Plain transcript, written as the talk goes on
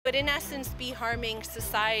would in essence be harming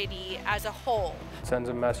society as a whole. It sends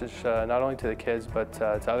a message not only to the kids, but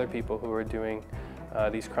to other people who are doing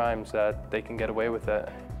these crimes that they can get away with it.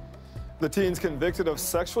 The teens convicted of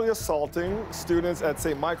sexually assaulting students at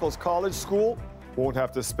St. Michael's College School won't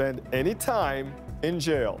have to spend any time in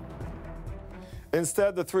jail.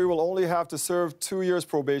 Instead, the three will only have to serve 2 years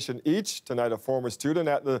probation each. Tonight, a former student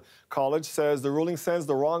at the college says the ruling sends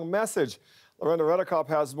the wrong message. Lorenda Redekop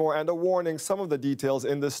has more and a warning. Some of the details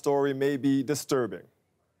in this story may be disturbing.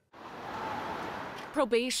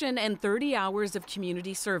 Probation and 30 hours of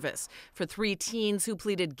community service for 3 teens who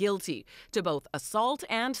pleaded guilty to both assault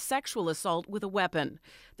and sexual assault with a weapon.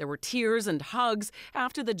 There were tears and hugs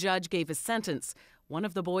after the judge gave his sentence. One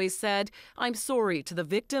of the boys said, "I'm sorry to the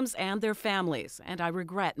victims and their families, and I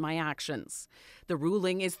regret my actions." The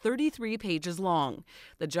ruling is 33 pages long.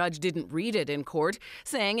 The judge didn't read it in court,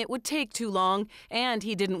 saying it would take too long and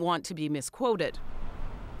he didn't want to be misquoted.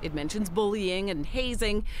 It mentions bullying and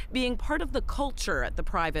hazing being part of the culture at the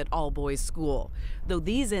private all-boys school, though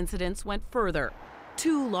these incidents went further.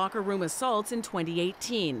 2 locker room assaults in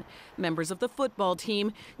 2018. Members of the football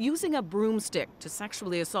team using a broomstick to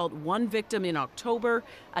sexually assault one victim in October,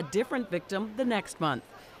 a different victim the next month.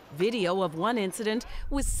 Video of one incident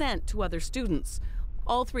was sent to other students.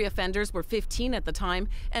 All 3 offenders were 15 at the time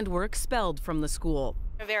and were expelled from the school.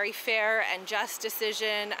 A very fair and just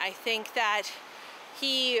decision. I think that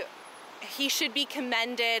he should be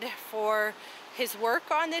commended for his work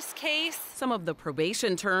on this case. Some of the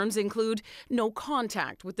probation terms include no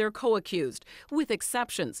contact with their co-accused, with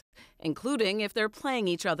exceptions, including if they're playing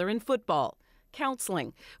each other in football.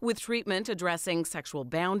 Counseling, with treatment addressing sexual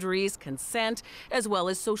boundaries, consent, as well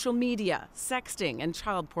as social media, sexting, and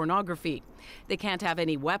child pornography. They can't have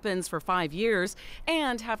any weapons for 5 years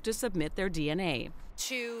and have to submit their DNA.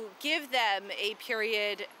 To give them a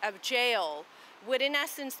period of jail would in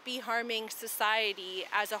essence be harming society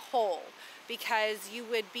as a whole, because you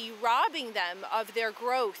would be robbing them of their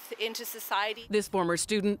growth into society. This former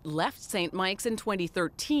student left St. Mike's in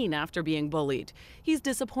 2013 after being bullied. He's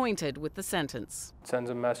disappointed with the sentence. It sends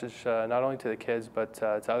a message not only to the kids, but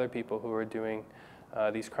to other people who are doing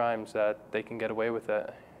these crimes that they can get away with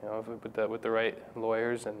it, you know, with the right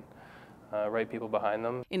lawyers and right people behind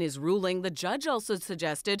them. In his ruling, the judge also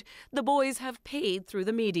suggested the boys have paid through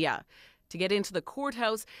the media. To get into the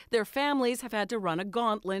courthouse, their families have had to run a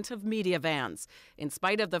gauntlet of media vans, in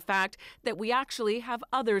spite of the fact that we actually have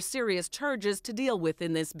other serious charges to deal with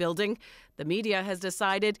in this building. The media has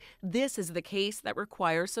decided this is the case that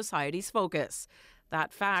requires society's focus.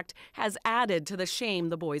 That fact has added to the shame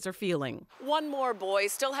the boys are feeling. One more boy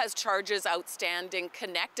still has charges outstanding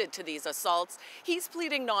connected to these assaults. He's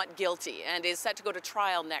pleading not guilty and is set to go to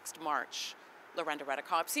trial next March. Lorenda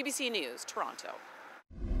Redekop, CBC News, Toronto.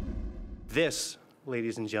 This,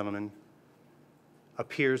 ladies and gentlemen,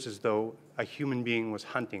 appears as though a human being was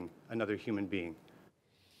hunting another human being.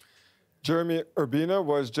 Jeremy Urbina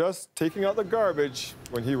was just taking out the garbage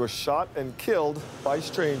when he was shot and killed by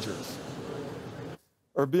strangers.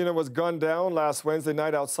 Urbina was gunned down last Wednesday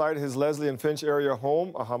night outside his Leslie and Finch area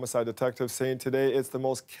home. A homicide detective saying today it's the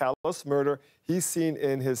most callous murder he's seen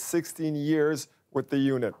in his 16 years with the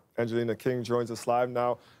unit. Angelina King joins us live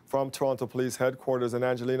now from Toronto Police Headquarters. And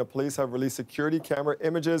Angelina, police have released security camera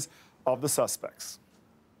images of the suspects.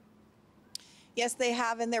 Yes, they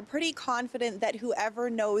have, and they're pretty confident that whoever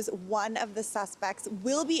knows one of the suspects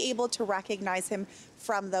will be able to recognize him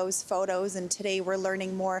from those photos. And today we're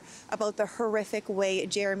learning more about the horrific way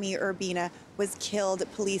Jeremy Urbina was killed.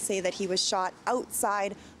 Police say that he was shot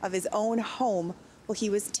outside of his own home while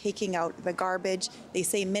he was taking out the garbage. They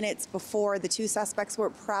say minutes before, the 2 suspects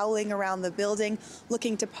were prowling around the building,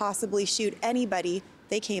 looking to possibly shoot anybody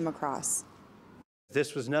they came across.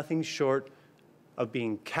 This was nothing short of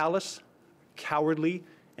being callous, cowardly,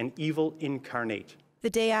 and evil incarnate.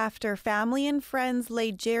 The day after family and friends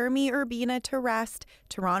laid Jeremy Urbina to rest,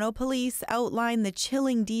 Toronto police outlined the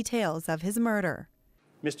chilling details of his murder.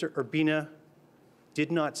 Mr. Urbina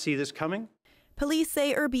did not see this coming. Police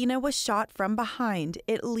say Urbina was shot from behind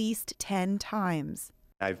at least 10 times.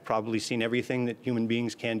 I've probably seen everything that human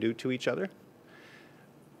beings can do to each other,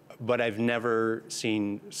 but I've never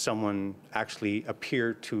seen someone actually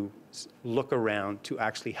appear to look around to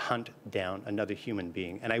actually hunt down another human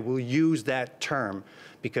being. And I will use that term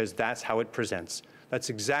because that's how it presents. That's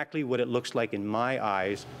exactly what it looks like in my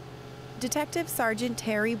eyes. Detective Sergeant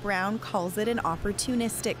Terry Brown calls it an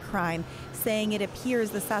opportunistic crime, saying it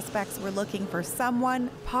appears the suspects were looking for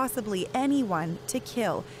someone, possibly anyone, to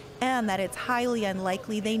kill, and that it's highly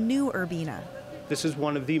unlikely they knew Urbina. This is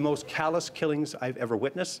one of the most callous killings I've ever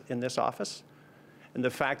witnessed in this office, And the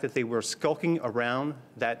fact that they were skulking around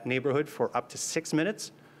that neighborhood for up to 6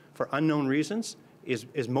 minutes for unknown reasons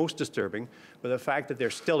is most disturbing. But the fact that they're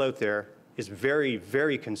still out there is very,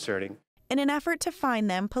 very concerning. In an effort to find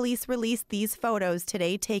them, police released these photos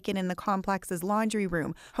today taken in the complex's laundry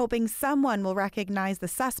room, hoping someone will recognize the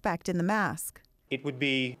suspect in the mask. It would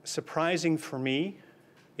be surprising for me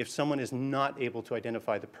if someone is not able to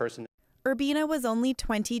identify the person. Urbina was only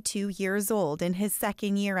 22 years old in his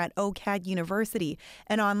second year at OCAD University.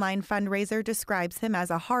 An online fundraiser describes him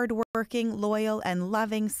as a hardworking, loyal, and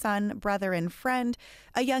loving son, brother, and friend,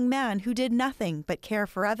 a young man who did nothing but care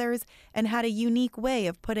for others and had a unique way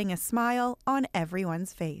of putting a smile on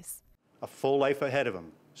everyone's face. A full life ahead of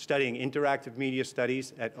him, studying interactive media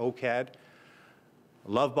studies at OCAD,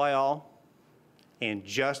 loved by all, and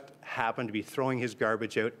just happened to be throwing his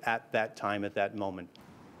garbage out at that time, at that moment.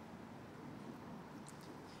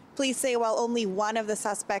 Police say while only one of the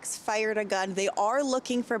suspects fired a gun, they are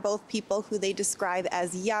looking for both people who they describe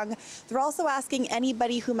as young. They're also asking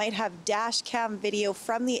anybody who might have dash cam video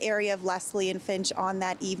from the area of Leslie and Finch on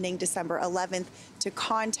that evening, December 11th, to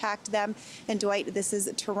contact them. And Dwight, this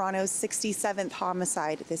is Toronto's 67th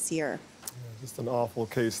homicide this year. Yeah, just an awful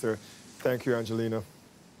case there. Thank you, Angelina.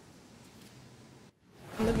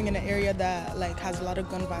 I'm living in an area that has a lot of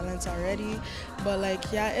gun violence already, but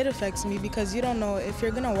yeah, it affects me because you don't know if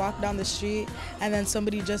you're gonna walk down the street and then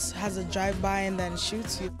somebody just has a drive-by and then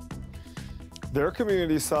shoots you. Their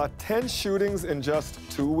community saw 10 shootings in just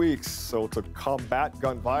 2 weeks. So to combat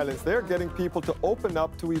gun violence, they're getting people to open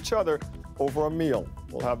up to each other over a meal.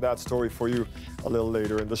 We'll have that story for you a little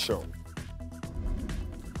later in the show.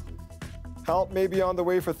 Help may be on the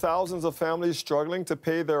way for thousands of families struggling to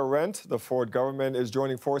pay their rent. The Ford government is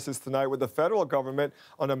joining forces tonight with the federal government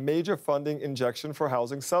on a major funding injection for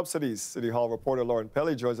housing subsidies. City Hall reporter Lauren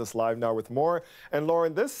Pelly joins us live now with more. And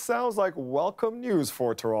Lauren, this sounds like welcome news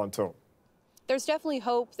for Toronto. There's definitely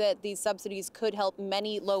hope that these subsidies could help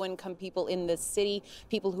many low-income people in this city,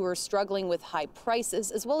 people who are struggling with high prices,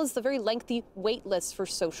 as well as the very lengthy wait lists for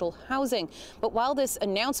social housing. But while this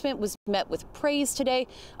announcement was met with praise today,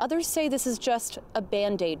 others say this is just a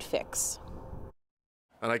Band-Aid fix.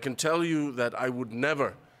 And I can tell you that I would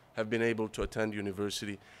never have been able to attend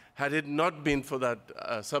university had it not been for that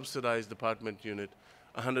subsidized apartment unit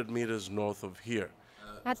 100 meters north of here.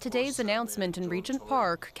 At today's announcement in Regent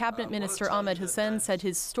Park, Cabinet Minister Ahmed Hussein said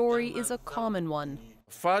his story is a common one.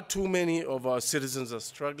 Far too many of our citizens are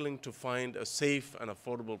struggling to find a safe and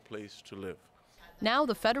affordable place to live. Now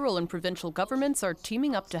the federal and provincial governments are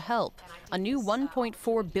teaming up to help. A new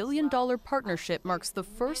 $1.4 billion partnership marks the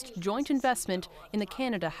first joint investment in the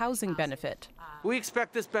Canada Housing Benefit. We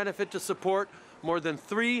expect this benefit to support more than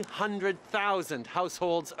 300,000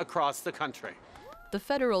 households across the country. The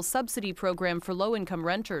federal subsidy program for low-income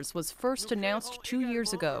renters was first announced 2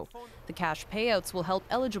 years ago. The cash payouts will help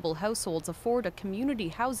eligible households afford a community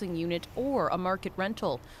housing unit or a market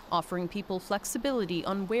rental, offering people flexibility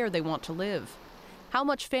on where they want to live. How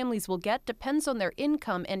much families will get depends on their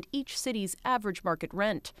income and each city's average market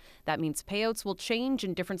rent. That means payouts will change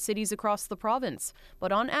in different cities across the province.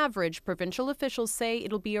 But on average, provincial officials say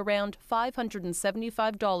it'll be around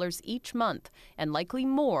 $575 each month, and likely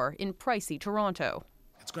more in pricey Toronto.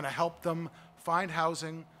 It's going to help them find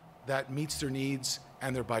housing that meets their needs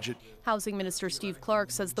and their budget. Housing Minister Steve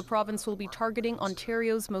Clark says the province will be targeting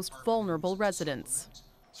Ontario's most vulnerable residents.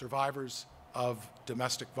 Survivors of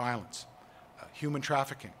domestic violence, human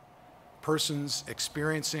trafficking, persons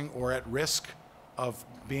experiencing or at risk of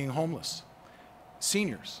being homeless,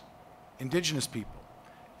 seniors, Indigenous people,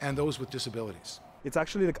 and those with disabilities. It's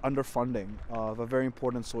actually underfunding of a very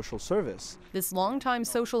important social service. This longtime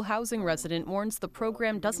social housing resident warns the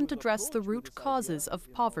program doesn't address the root causes of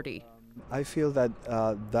poverty. I feel that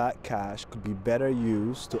that cash could be better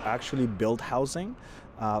used to actually build housing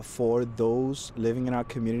for those living in our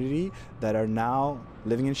community that are now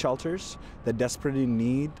living in shelters that desperately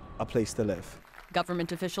need a place to live.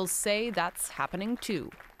 Government officials say that's happening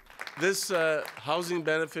too. This housing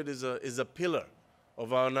benefit is a pillar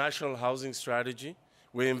of our national housing strategy.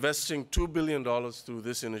 We're investing $2 billion through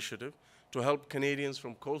this initiative to help Canadians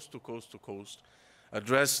from coast to coast to coast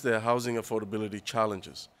address their housing affordability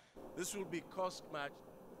challenges. This will be cost-matched.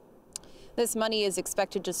 This money is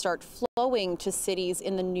expected to start flowing to cities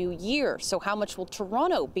in the new year. So how much will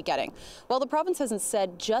Toronto be getting? Well, the province hasn't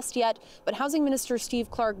said just yet, but Housing Minister Steve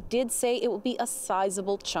Clark did say it will be a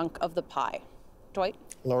sizable chunk of the pie. Dwight?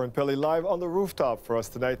 Lauren Pelly live on the rooftop for us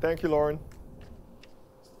tonight. Thank you, Lauren.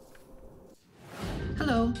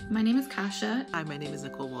 Hello, my name is Kasha. Hi, my name is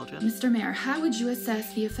Nicole Waldron. Mr. Mayor, how would you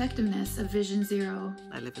assess the effectiveness of Vision Zero?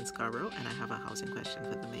 I live in Scarborough and I have a housing question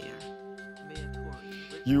for the mayor. Mayor Tory.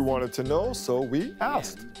 You wanted to know, so we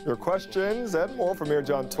asked. Your questions and more from Mayor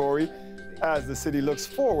John Tory as the city looks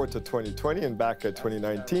forward to 2020 and back at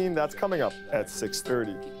 2019. That's coming up at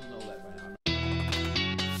 6:30.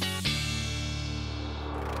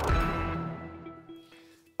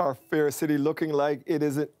 Our fair city looking like it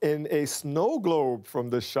is in a snow globe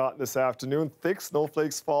from the shot this afternoon. Thick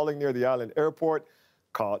snowflakes falling near the island airport,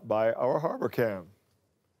 caught by our harbor cam.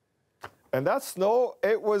 And that snow,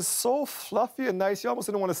 it was so fluffy and nice, you almost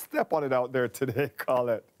didn't want to step on it out there today,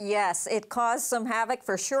 Colette. Yes, it caused some havoc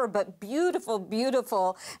for sure, but beautiful,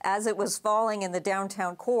 beautiful as it was falling in the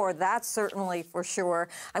downtown core, that's certainly for sure.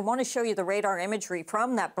 I want to show you the radar imagery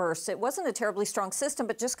from that burst. It wasn't a terribly strong system,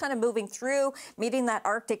 but just kind of moving through, meeting that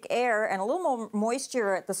Arctic air and a little more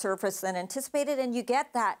moisture at the surface than anticipated, and you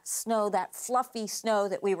get that snow, that fluffy snow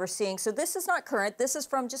that we were seeing. So this is not current. This is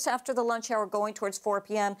from just after the lunch hour going towards 4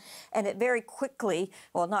 p.m., and it very quickly,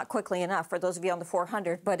 well, not quickly enough for those of you on the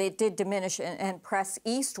 400, but it did diminish and press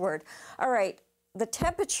eastward. All right, the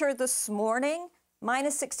temperature this morning,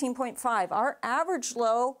 minus 16.5. Our average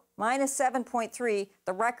low, minus 7.3.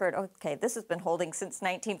 The record, okay, this has been holding since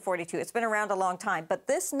 1942. It's been around a long time, but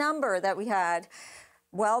this number that we had,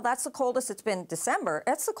 well, that's the coldest it's been December.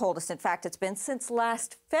 That's the coldest, in fact, it's been since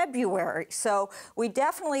last February. So we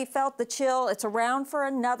definitely felt the chill. It's around for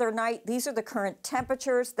another night. These are the current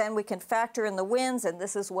temperatures. Then we can factor in the winds, and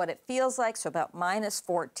this is what it feels like. So about minus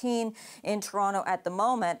 14 in Toronto at the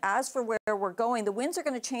moment. As for where we're going, the winds are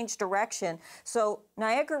going to change direction. So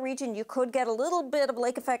Niagara region, you could get a little bit of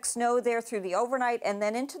lake effect snow there through the overnight, and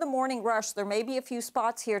then into the morning rush, there may be a few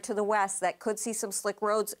spots here to the west that could see some slick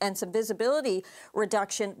roads and some visibility reduction,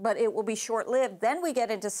 but it will be short-lived. Then we get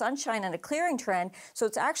into sunshine and a clearing trend, so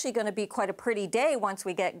it's actually going to be quite a pretty day once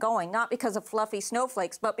we get going, not because of fluffy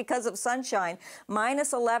snowflakes, but because of sunshine.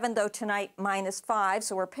 Minus 11, though, tonight, minus 5,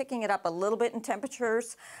 so we're picking it up a little bit in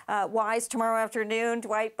temperatures wise tomorrow afternoon,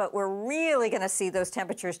 Dwight, but we're really going to see those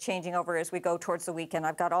temperatures changing over as we go towards the weekend.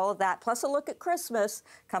 I've got all of that, plus a look at Christmas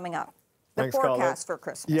coming up. The Thanks, forecast Colette. for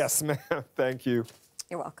Christmas. Yes, ma'am. Thank you.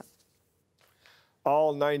 You're welcome.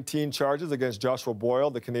 All 19 charges against Joshua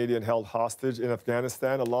Boyle, the Canadian held hostage in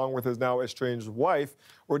Afghanistan, along with his now estranged wife,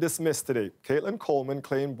 were dismissed today. Caitlin Coleman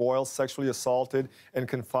claimed Boyle sexually assaulted and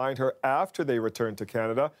confined her after they returned to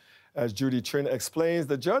Canada. As Judy Trin explains,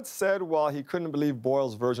 the judge said while he couldn't believe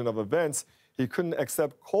Boyle's version of events, he couldn't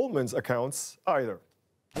accept Coleman's accounts either.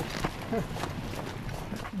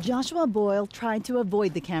 Joshua Boyle tried to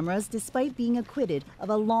avoid the cameras despite being acquitted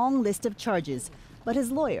of a long list of charges, but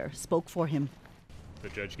his lawyer spoke for him. The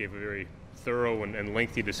judge gave a very thorough and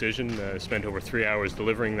lengthy decision, spent over 3 hours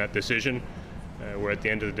delivering that decision, where at the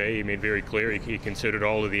end of the day he made very clear he considered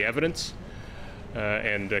all of the evidence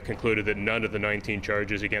and concluded that none of the 19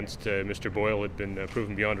 charges against Mr. Boyle had been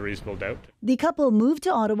proven beyond a reasonable doubt. The couple moved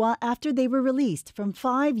to Ottawa after they were released from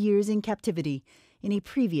 5 years in captivity. In a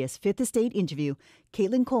previous Fifth Estate interview,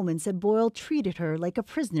 Caitlin Coleman said Boyle treated her like a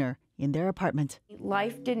prisoner in their apartment.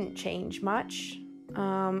 Life didn't change much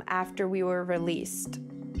after we were released.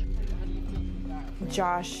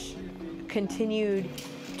 Josh continued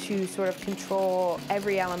to sort of control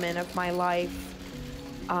every element of my life.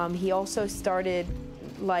 He also started,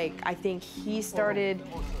 I think he started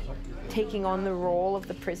taking on the role of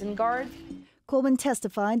the prison guard. Coleman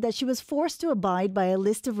testified that she was forced to abide by a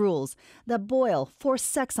list of rules, that Boyle forced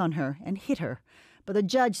sex on her and hit her. But the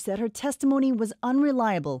judge said her testimony was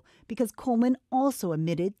unreliable because Coleman also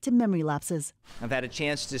admitted to memory lapses. I've had a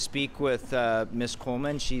chance to speak with Ms.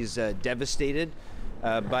 Coleman. She's devastated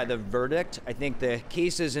by the verdict. I think the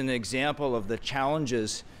case is an example of the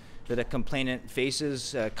challenges that a complainant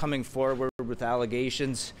faces coming forward with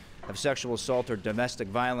allegations of sexual assault or domestic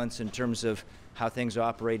violence in terms of how things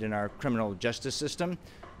operate in our criminal justice system.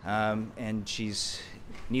 And she's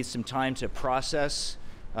needs some time to process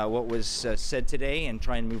what was said today and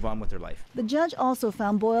try and move on with her life. The judge also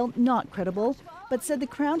found Boyle not credible, but said the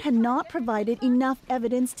Crown had not provided enough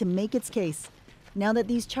evidence to make its case. Now that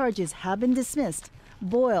these charges have been dismissed,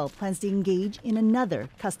 Boyle plans to engage in another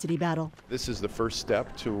custody battle. This is the first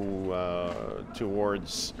step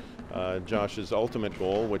towards Josh's ultimate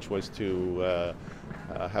goal, which was to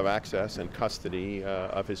have access and custody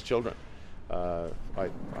of his children.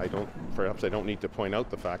 Perhaps I don't need to point out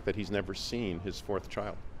the fact that he's never seen his fourth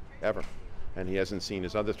child, ever. And he hasn't seen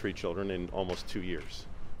his other 3 children in almost 2 years.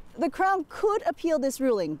 The Crown could appeal this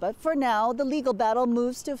ruling, but for now, the legal battle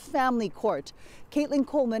moves to family court. Caitlin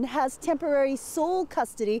Coleman has temporary sole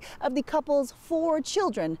custody of the couple's 4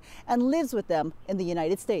 children and lives with them in the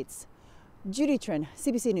United States. Judy Trin,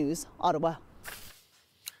 CBC News, Ottawa.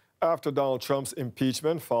 After Donald Trump's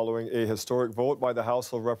impeachment following a historic vote by the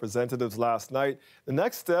House of Representatives last night, the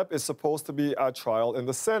next step is supposed to be a trial in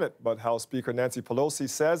the Senate. But House Speaker Nancy Pelosi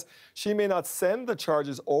says she may not send the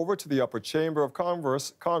charges over to the upper chamber of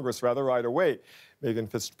Congress right away. Megan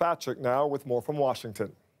Fitzpatrick now with more from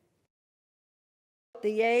Washington.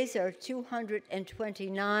 The yeas are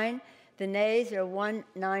 229, the nays are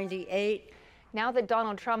 198. Now that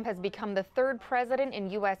Donald Trump has become the third president in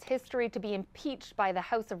U.S. history to be impeached by the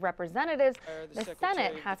House of Representatives, the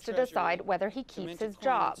Senate has to decide whether he keeps his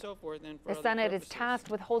job. The Senate is tasked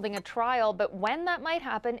with holding a trial, but when that might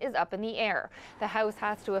happen is up in the air. The House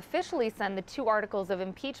has to officially send the 2 articles of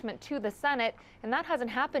impeachment to the Senate, and that hasn't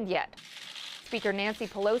happened yet. Speaker Nancy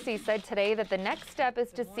Pelosi said today that the next step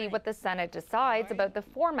is to see what the Senate decides about the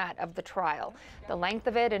format of the trial. The length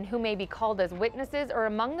of it and who may be called as witnesses are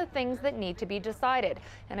among the things that need to be decided,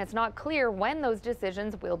 and it's not clear when those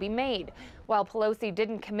decisions will be made. While Pelosi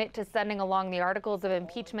didn't commit to sending along the articles of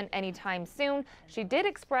impeachment anytime soon, she did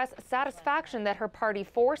express satisfaction that her party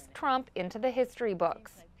forced Trump into the history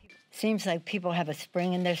books. Seems like people have a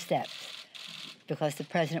spring in their steps because the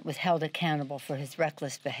president was held accountable for his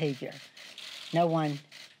reckless behavior. No one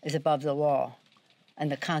is above the law, and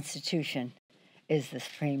the Constitution is the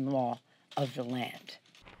supreme law of the land.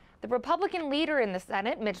 The Republican leader in the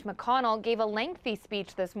Senate, Mitch McConnell, gave a lengthy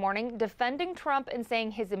speech this morning defending Trump and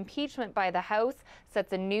saying his impeachment by the House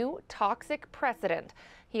sets a new toxic precedent.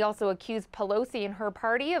 He also accused Pelosi and her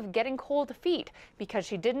party of getting cold feet because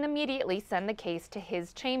she didn't immediately send the case to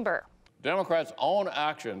his chamber. Democrats' own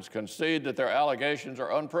actions concede that their allegations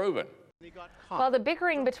are unproven. While the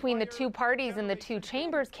bickering between the 2 parties in the 2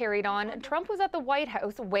 chambers carried on, Trump was at the White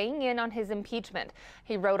House weighing in on his impeachment.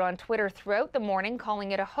 He wrote on Twitter throughout the morning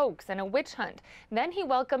calling it a hoax and a witch hunt. Then he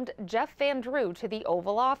welcomed Jeff Van Drew to the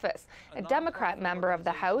Oval Office, a Democrat member of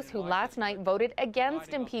the House who last night voted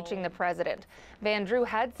against impeaching the president. Van Drew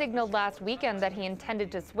had signaled last weekend that he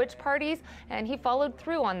intended to switch parties, and he followed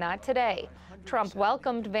through on that today. Trump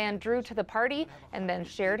welcomed Van Drew to the party and then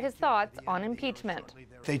shared his thoughts on impeachment.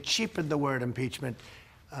 They cheapened the word impeachment.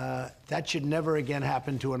 That should never again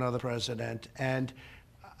happen to another president. And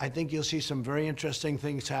I think you'll see some very interesting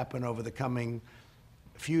things happen over the coming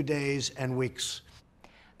few days and weeks.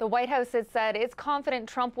 The White House has said it's confident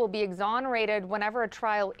Trump will be exonerated whenever a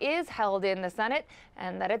trial is held in the Senate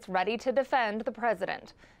and that it's ready to defend the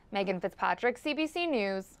president. Megan Fitzpatrick, CBC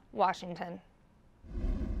News, Washington.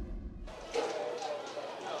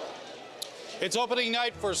 It's opening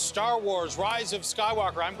night for Star Wars Rise of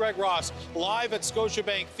Skywalker. I'm Greg Ross, live at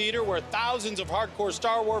Scotiabank Theatre, where thousands of hardcore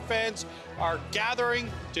Star Wars fans are gathering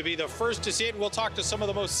to be the first to see it. We'll talk to some of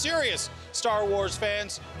the most serious Star Wars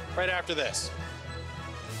fans right after this.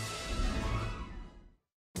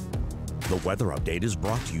 The weather update is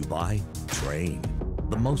brought to you by Train,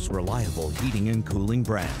 the most reliable heating and cooling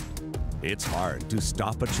brand. It's hard to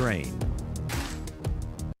stop a train.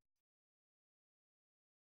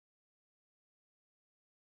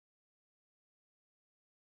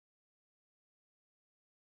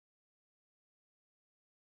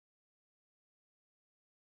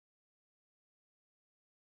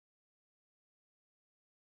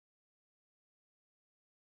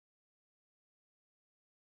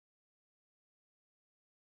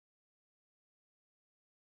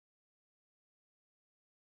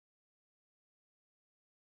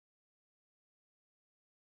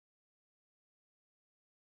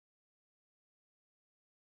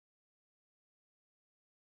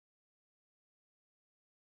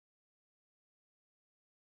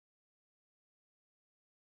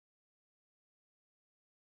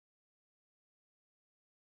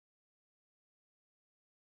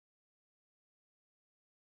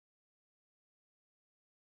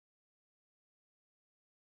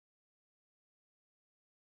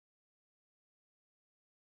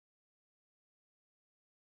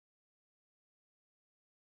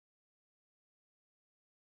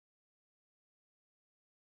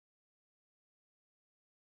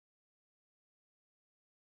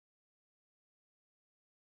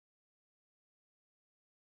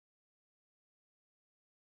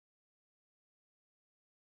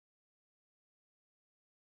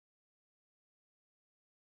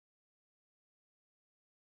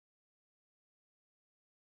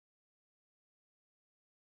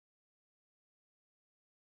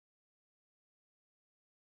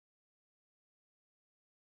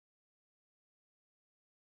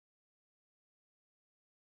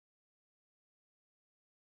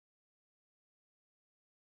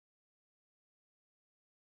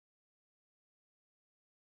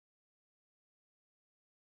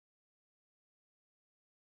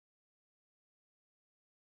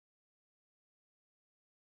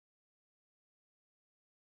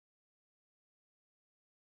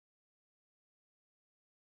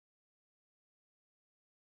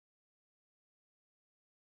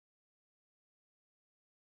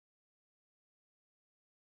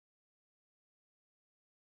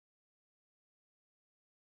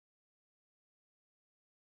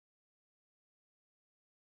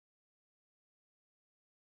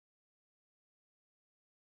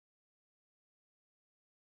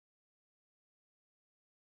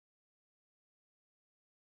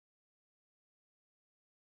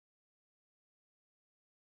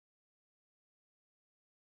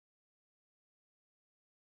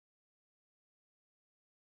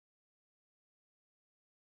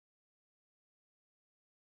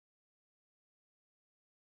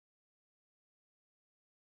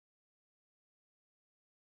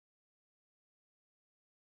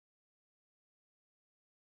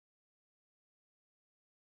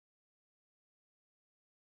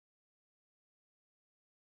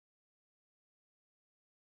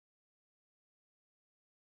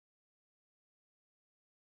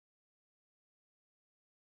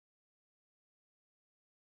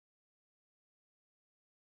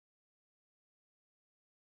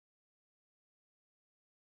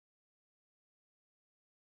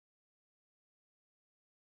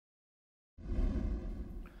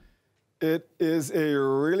 It is a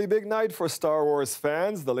really big night for Star Wars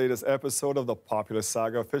fans. The latest episode of the popular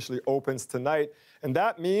saga officially opens tonight, and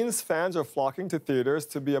that means fans are flocking to theaters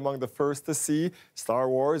to be among the first to see Star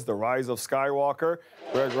Wars: The Rise of Skywalker.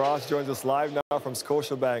 Greg Ross joins us live now from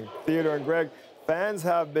Scotiabank Theatre. And Greg, fans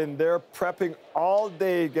have been there prepping all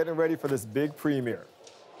day, getting ready for this big premiere.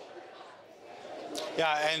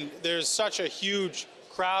 Yeah, and there's such a huge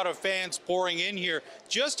crowd of fans pouring in here.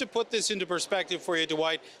 Just to put this into perspective for you,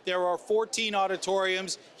 Dwight, there are 14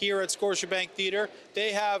 auditoriums here at Scotiabank Theatre.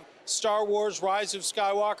 They have Star Wars: Rise of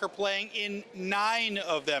Skywalker playing in 9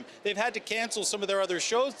 of them. They've had to cancel some of their other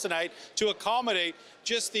shows tonight to accommodate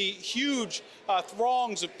just the huge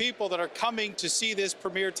throngs of people that are coming to see this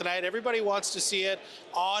premiere tonight. Everybody wants to see it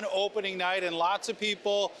on opening night, and lots of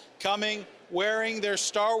people coming wearing their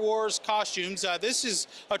Star Wars costumes. This is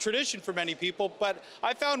a tradition for many people, but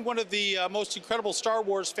I found one of the most incredible Star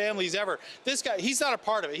Wars families ever. This guy, he's not a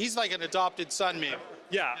part of it. He's like an adopted son, maybe.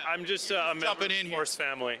 Yeah, I'm just a member of the Force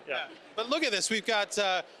family. Yeah. But look at this. We've got,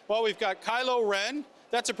 we've got Kylo Ren.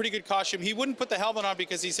 That's a pretty good costume. He wouldn't put the helmet on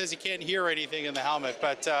because he says he can't hear anything in the helmet,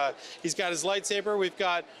 but he's got his lightsaber. We've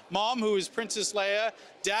got Mom, who is Princess Leia,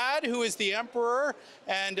 Dad, who is the Emperor,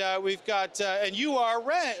 and we've got, and you are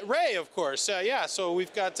Rey, of course. Yeah, so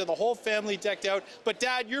we've got the whole family decked out. But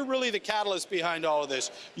Dad, you're really the catalyst behind all of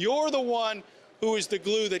this. You're the one who is the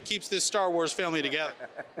glue that keeps this Star Wars family together.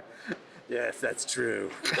 Yes, that's true.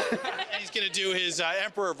 And he's going to do his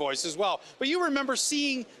Emperor voice as well. But you remember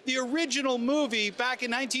seeing the original movie back in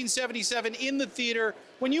 1977 in the theater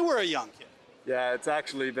when you were a young kid. Yeah, it's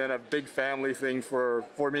actually been a big family thing for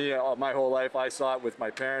me my whole life. I saw it with my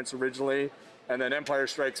parents originally, and then Empire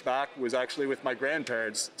Strikes Back was actually with my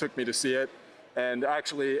grandparents, took me to see it. And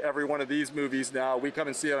actually every one of these movies now, we come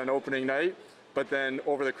and see it on opening night, but then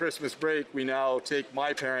over the Christmas break, we now take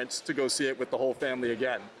my parents to go see it with the whole family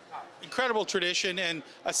again. Incredible tradition, and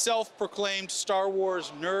a self-proclaimed Star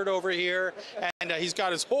Wars nerd over here, and he's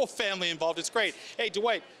got his whole family involved. It's great. Hey,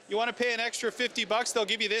 Dwight, you want to pay an extra $50? They'll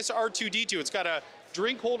give you this R2-D2. It's got a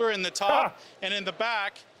drink holder in the top, and in the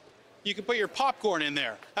back, you can put your popcorn in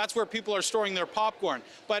there. That's where people are storing their popcorn.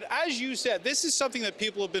 But as you said, this is something that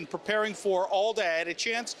people have been preparing for all day. I had a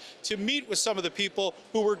chance to meet with some of the people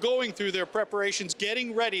who were going through their preparations,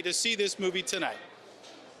 getting ready to see this movie tonight.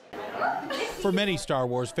 For many Star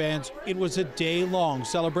Wars fans, it was a day-long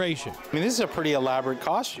celebration. I mean, this is a pretty elaborate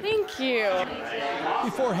costume. Thank you.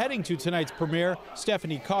 Before heading to tonight's premiere,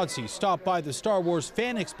 Stephanie Codsey stopped by the Star Wars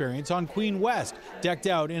fan experience on Queen West, decked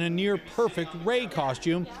out in a near-perfect Rey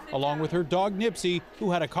costume, along with her dog Nipsey,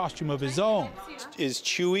 who had a costume of his own. Is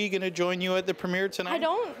Chewie going to join you at the premiere tonight? I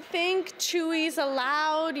don't think Chewie's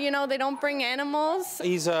allowed. You know, they don't bring animals.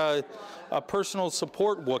 He's a personal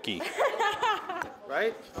support Wookiee.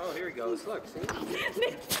 Right? Oh, here he goes. Look,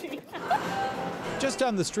 see? Just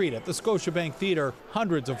down the street at the Scotiabank Theatre,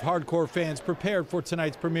 hundreds of hardcore fans prepared for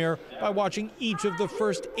tonight's premiere by watching each of the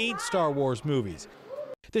first 8 Star Wars movies.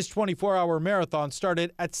 This 24-hour marathon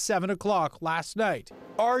started at 7 o'clock last night.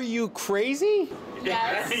 Are you crazy?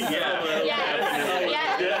 Yes.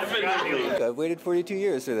 Yes. Definitely. I've waited 42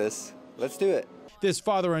 years for this. Let's do it. This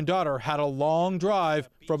father and daughter had a long drive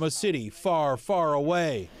from a city far, far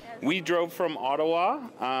away. We drove from Ottawa.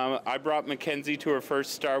 I brought Mackenzie to her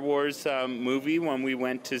first Star Wars movie when we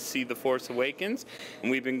went to see The Force Awakens,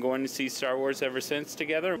 and we've been going to see Star Wars ever since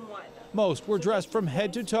together. Most were dressed from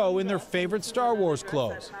head to toe in their favorite Star Wars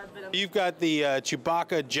clothes. You've got the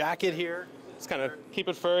Chewbacca jacket here. It's kind of keep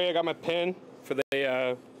it furry. I got my pin for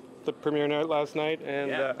the premiere night last night,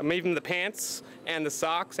 and I'm even the pants and the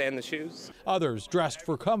socks and the shoes. Others dressed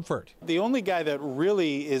for comfort. The only guy that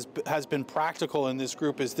really has been practical in this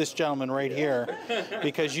group is this gentleman right here,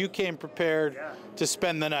 because you came prepared to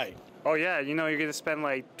spend the night. Oh yeah, you know, you're gonna spend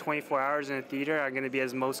like 24 hours in a theater. I'm gonna be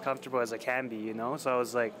as most comfortable as I can be, you know? So I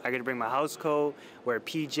was like, I gotta bring my house coat, wear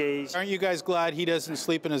PJs. Aren't you guys glad he doesn't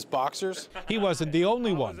sleep in his boxers? He wasn't the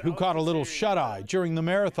only one who caught a little shut-eye during the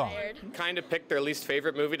marathon. Kind of picked their least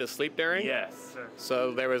favorite movie to sleep during. Yes.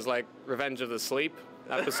 So there was like Revenge of the Sleep.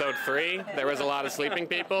 Episode 3, there was a lot of sleeping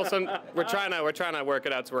people, so we're trying to work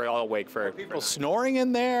it out so we're all awake for people snoring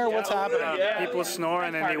in there. What's happening? People snore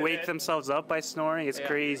and then they wake themselves up by snoring. It's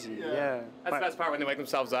crazy. Yeah. That's the best part, when they wake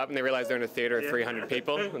themselves up and they realize they're in a theater of 300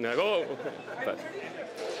 people, and they're like, oh. But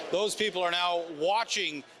those people are now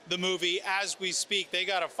watching the movie as we speak. They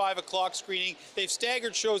got a 5 o'clock screening. They've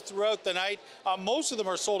staggered shows throughout the night. Most of them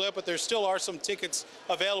are sold out, but there still are some tickets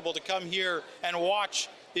available to come here and watch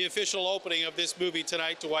the official opening of this movie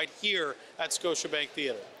tonight, Dwight, here at Scotiabank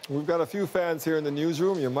Theatre. We've got a few fans here in the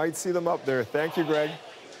newsroom. You might see them up there. Thank you, Greg.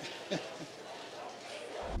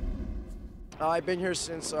 I've been here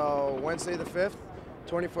since Wednesday the 5th,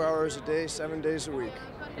 24 hours a day, 7 days a week.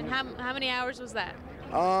 And how many hours was that?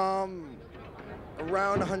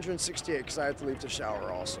 Around 168 because I had to leave to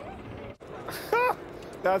shower also.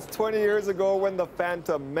 That's 20 years ago when The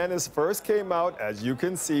Phantom Menace first came out. As you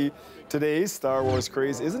can see, today's Star Wars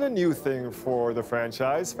craze isn't a new thing for the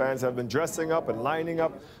franchise. Fans have been dressing up and lining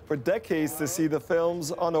up for decades to see the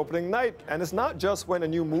films on opening night. And it's not just when a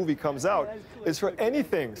new movie comes out. It's for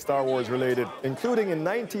anything Star Wars related, including in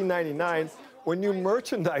 1999 when new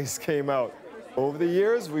merchandise came out. Over the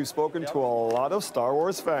years, we've spoken to a lot of Star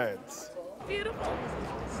Wars fans. Beautiful.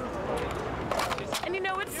 And you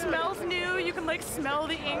know, it smells new. You can like smell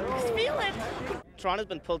the ink. Just feel it. Toronto's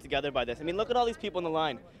been pulled together by this. I mean, look at all these people in the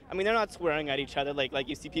line. I mean, they're not swearing at each other like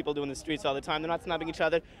you see people do in the streets all the time. They're not snubbing each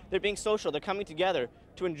other. They're being social. They're coming together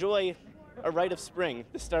to enjoy a rite of spring,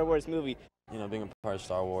 the Star Wars movie. You know, being a part of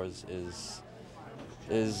Star Wars is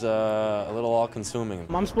a little all-consuming.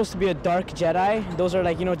 I'm supposed to be a dark Jedi. Those are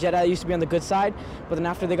like, you know, Jedi used to be on the good side, but then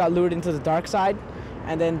after they got lured into the dark side,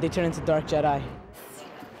 and then they turned into dark Jedi.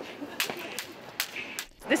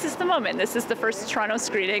 This is the moment. This is the first Toronto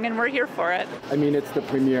screening, and we're here for it. I mean, it's the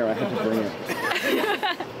premiere. I had to bring it.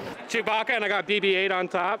 Chewbacca, and I got BB-8 on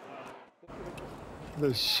top.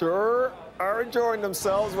 They sure are enjoying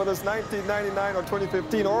themselves, whether it's 1999 or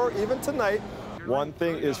 2015 or even tonight. One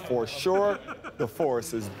thing is for sure, the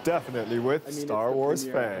Force is definitely with Star Wars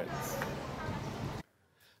fans.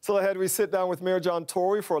 Still ahead, we sit down with Mayor John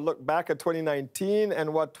Tory for a look back at 2019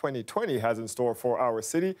 and what 2020 has in store for our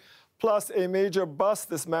city. Plus, a major bust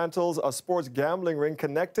dismantles a sports gambling ring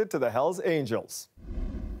connected to the Hells Angels.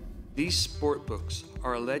 These sport books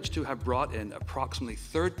are alleged to have brought in approximately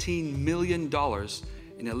 $13 million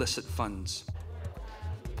in illicit funds.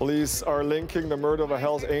 Police are linking the murder of a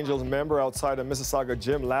Hells Angels member outside a Mississauga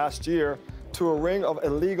gym last year to a ring of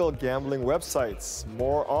illegal gambling websites.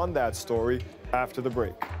 More on that story after the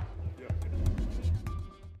break.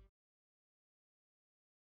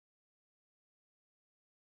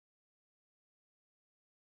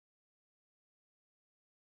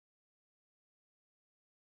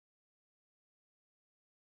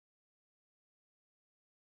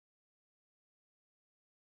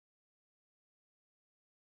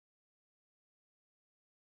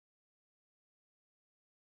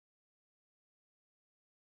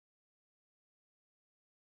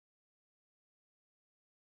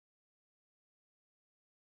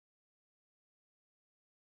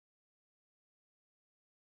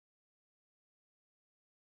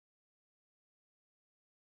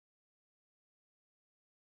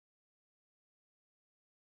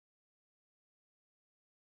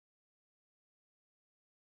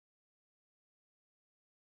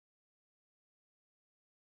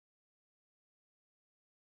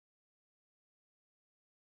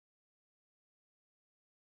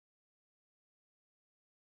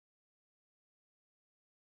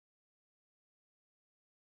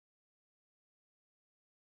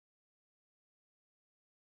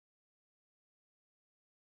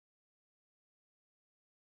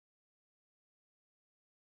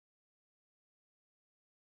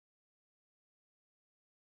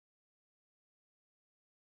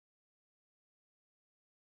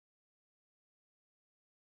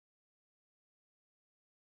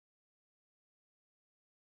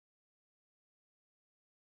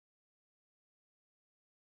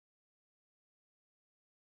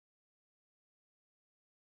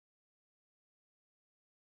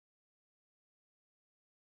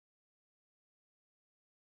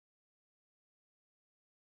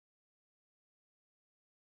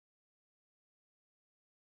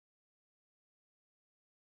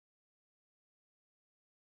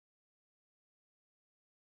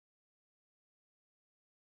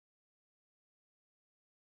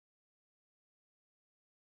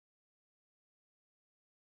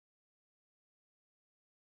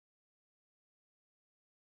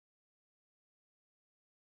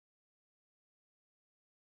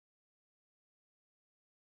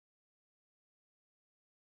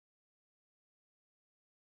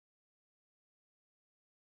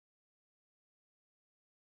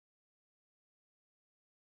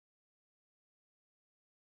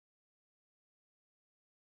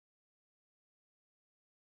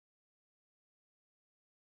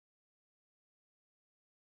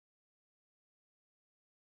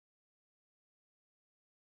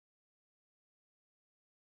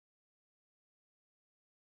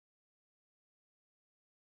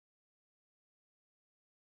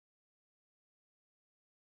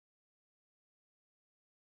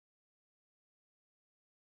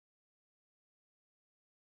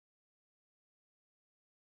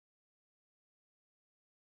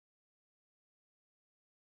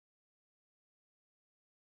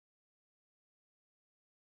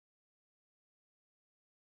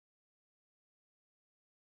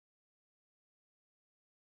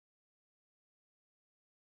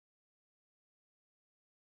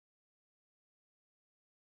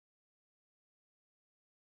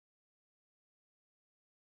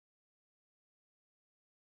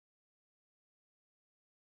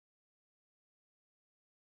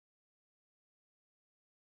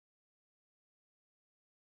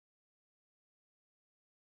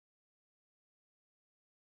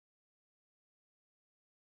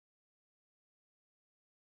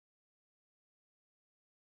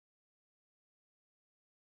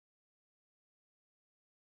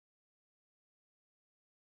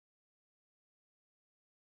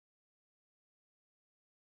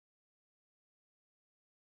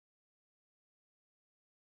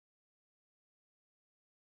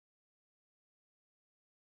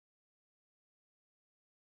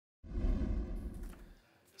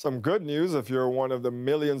 Some good news if you're one of the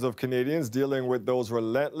millions of Canadians dealing with those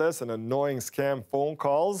relentless and annoying scam phone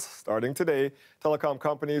calls. Starting today, telecom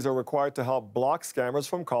companies are required to help block scammers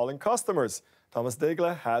from calling customers. Thomas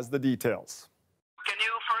Daigle has the details. Can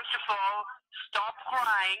you, first of all, stop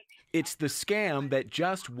crying? It's the scam that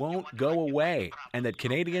just won't go away and that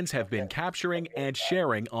Canadians have been capturing and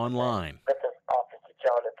sharing online. This is Officer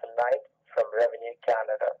Jonathan Knight from Revenue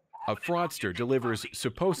Canada. A fraudster delivers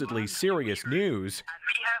supposedly serious news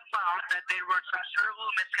We have found that there were some server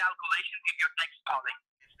miscalculations in your text calling.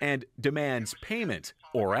 and demands payment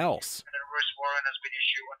or else. An arrest warrant has been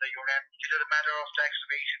issued under your name due to the matter of tax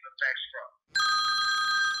evasion and tax fraud.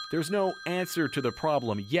 There's no answer to the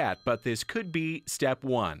problem yet, but this could be step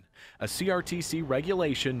one. A CRTC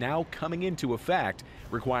regulation now coming into effect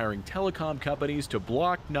requiring telecom companies to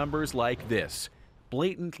block numbers like this,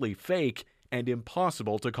 blatantly fake and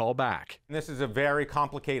impossible to call back. This is a very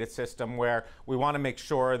complicated system where we want to make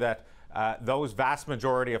sure that those vast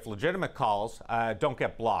majority of legitimate calls don't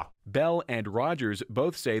get blocked. Bell and Rogers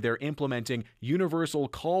both say they're implementing universal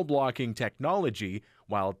call blocking technology,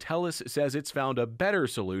 while TELUS says it's found a better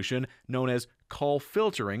solution known as call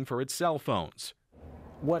filtering for its cell phones.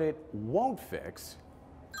 What it won't fix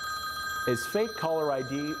is fake caller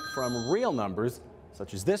ID from real numbers,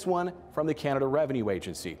 such as this one from the Canada Revenue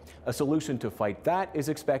Agency. A solution to fight that is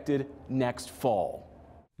expected next fall.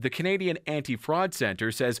 The Canadian Anti-Fraud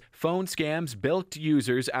Centre says phone scams bilked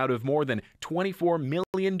users out of more than $24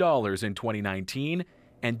 million in 2019,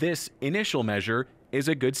 and this initial measure is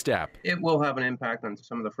a good step. It will have an impact on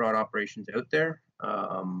some of the fraud operations out there,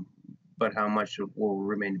 but how much will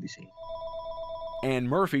remain to be seen. Anne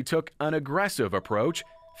Murphy took an aggressive approach.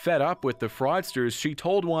 Fed up with the fraudsters, she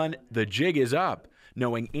told one the jig is up,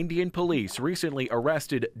 knowing Indian police recently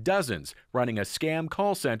arrested dozens running a scam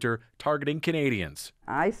call center targeting Canadians.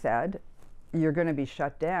 I said, you're going to be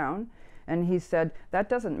shut down. And he said, that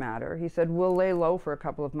doesn't matter. He said, we'll lay low for a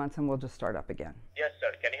couple of months and we'll just start up again. Yes,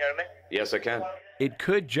 sir. Can you hear me? Yes, I can. It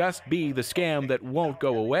could just be the scam that won't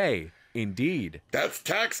go away. Indeed. That's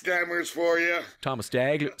tax scammers for you. Thomas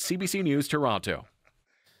Daigle, CBC News, Toronto.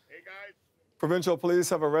 Provincial police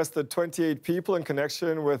have arrested 28 people in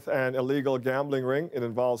connection with an illegal gambling ring. It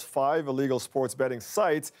involves 5 illegal sports betting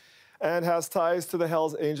sites and has ties to the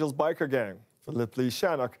Hells Angels biker gang. Philip Lee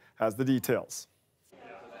Shannock has the details.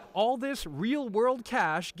 All this real-world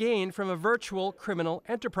cash gained from a virtual criminal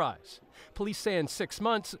enterprise. Police say in 6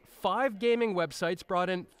 months, 5 gaming websites brought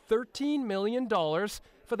in $13 million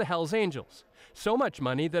for the Hells Angels. So much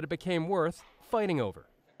money that it became worth fighting over.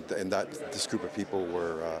 And this group of people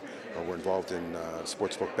were involved in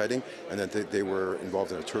sportsbook betting, and then they were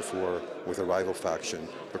involved in a turf war with a rival faction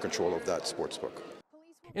for control of that sportsbook.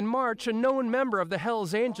 In March, a known member of the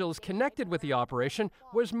Hells Angels connected with the operation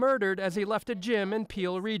was murdered as he left a gym in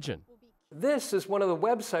Peel Region. This is one of the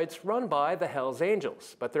websites run by the Hells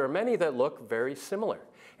Angels, but there are many that look very similar.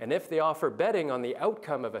 And if they offer betting on the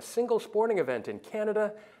outcome of a single sporting event in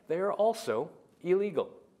Canada, they are also illegal.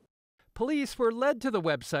 Police were led to the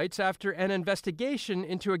websites after an investigation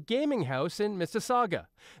into a gaming house in Mississauga.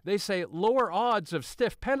 They say lower odds of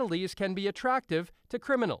stiff penalties can be attractive to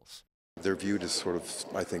criminals. They're viewed as sort of,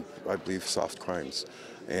 I believe, soft crimes,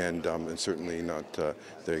 and certainly not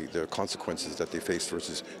the consequences that they face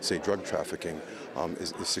versus, say, drug trafficking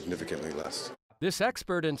is significantly less. This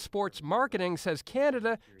expert in sports marketing says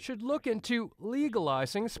Canada should look into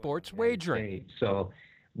legalizing sports wagering. So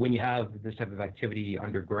when you have this type of activity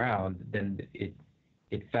underground, then it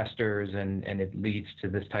festers and it leads to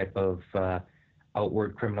this type of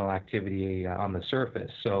outward criminal activity on the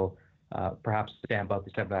surface. So perhaps to stamp out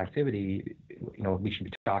this type of activity, we should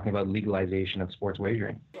be talking about legalization of sports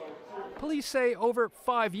wagering. Police say over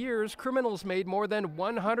 5 years, criminals made more than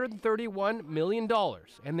 $131 million,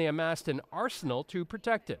 and they amassed an arsenal to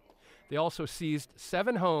protect it. They also seized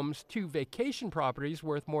 7 homes, 2 vacation properties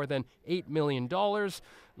worth more than $8 million,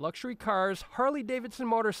 luxury cars, Harley-Davidson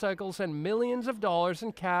motorcycles, and millions of dollars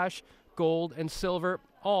in cash, gold, and silver,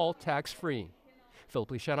 all tax-free.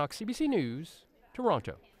 Philip Lee Shannock, CBC News,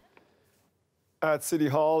 Toronto. At City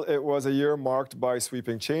Hall, it was a year marked by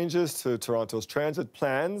sweeping changes to Toronto's transit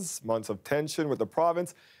plans, months of tension with the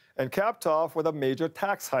province, and capped off with a major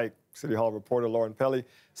tax hike. City Hall reporter Lauren Pelly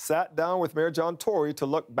sat down with Mayor John Tory to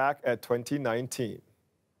look back at 2019.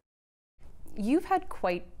 You've had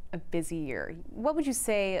quite a busy year. What would you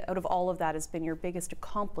say out of all of that has been your biggest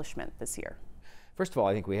accomplishment this year? First of all,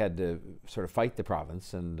 I think we had to sort of fight the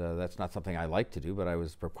province, and that's not something I like to do, but I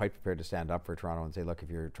was quite prepared to stand up for Toronto and say, look, if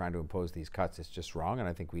you're trying to impose these cuts, it's just wrong, and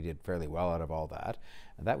I think we did fairly well out of all that,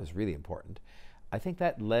 and that was really important. I think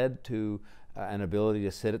that led to an ability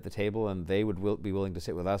to sit at the table, and they would be willing to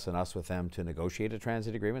sit with us and us with them to negotiate a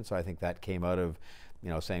transit agreement. So I think that came out of,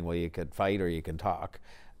 saying, well, you could fight or you can talk.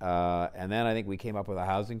 And then I think we came up with a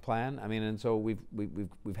housing plan. I mean, and so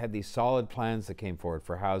we've had these solid plans that came forward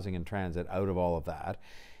for housing and transit out of all of that.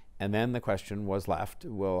 And then the question was left,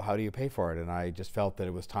 well, how do you pay for it? And I just felt that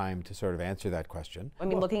it was time to sort of answer that question. I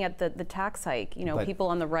mean, looking at the tax hike, people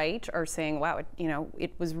on the right are saying, wow,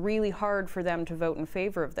 it was really hard for them to vote in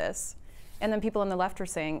favor of this. And then people on the left are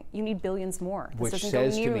saying, you need billions more. Which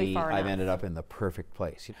says to me, I've ended up in the perfect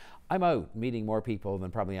place. I'm out meeting more people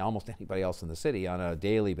than probably almost anybody else in the city on a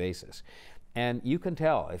daily basis. And you can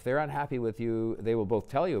tell, if they're unhappy with you, they will both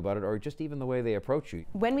tell you about it, or just even the way they approach you.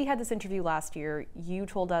 When we had this interview last year, you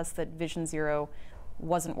told us that Vision Zero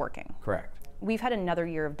wasn't working. Correct. We've had another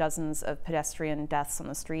year of dozens of pedestrian deaths on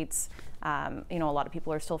the streets. A lot of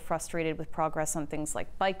people are still frustrated with progress on things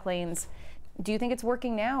like bike lanes. Do you think it's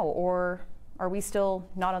working now, or are we still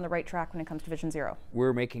not on the right track when it comes to Vision Zero?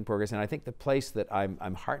 We're making progress, and I think the place that I'm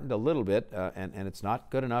heartened a little bit, and it's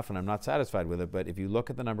not good enough and I'm not satisfied with it, but if you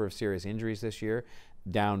look at the number of serious injuries this year,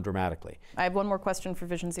 down dramatically. I have one more question for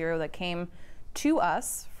Vision Zero that came to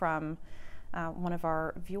us from one of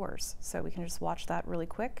our viewers. So we can just watch that really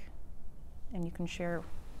quick, and you can share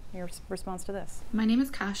your response to this. My name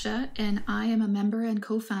is Kasha, and I am a member and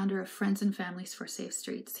co-founder of Friends and Families for Safe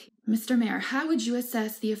Streets. Mr. Mayor, how would you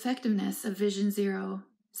assess the effectiveness of Vision Zero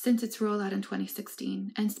since its rollout in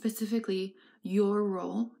 2016, and specifically your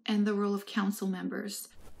role and the role of council members?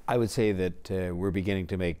 I would say that we're beginning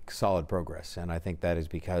to make solid progress, and I think that is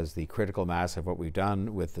because the critical mass of what we've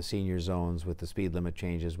done with the senior zones, with the speed limit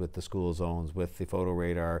changes, with the school zones, with the photo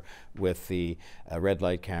radar, with the red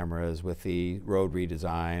light cameras, with the road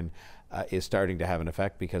redesign, is starting to have an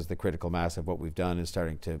effect, because the critical mass of what we've done is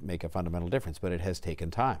starting to make a fundamental difference, but it has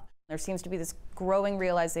taken time. There seems to be this growing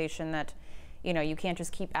realization that, you can't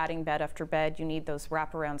just keep adding bed after bed. You need those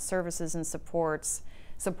wraparound services and supports,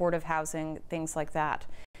 supportive housing, things like that.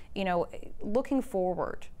 Looking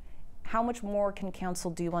forward, how much more can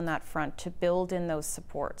council do on that front to build in those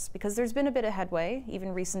supports? Because there's been a bit of headway,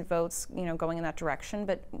 even recent votes, going in that direction,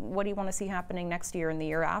 but what do you want to see happening next year and the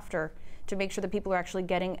year after to make sure that people are actually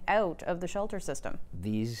getting out of the shelter system?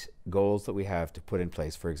 These goals that we have to put in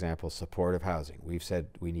place, for example, supportive housing. We've said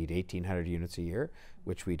we need 1,800 units a year,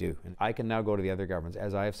 which we do. And I can now go to the other governments,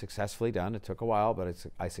 as I have successfully done. It took a while, but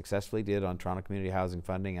I successfully did on Toronto Community Housing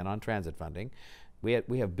Funding and on transit funding. We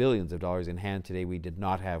have billions of dollars in hand today we did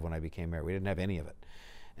not have when I became mayor. We didn't have any of it.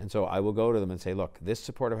 And so I will go to them and say, look, this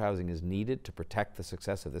supportive housing is needed to protect the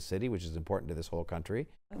success of the city, which is important to this whole country.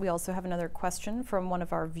 We also have another question from one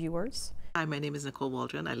of our viewers. Hi, my name is Nicole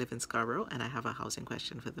Waldron. I live in Scarborough, and I have a housing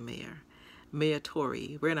question for the mayor. Mayor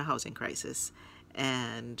Tory, we're in a housing crisis,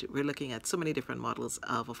 and we're looking at so many different models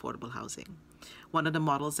of affordable housing. One of the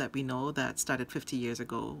models that we know that started 50 years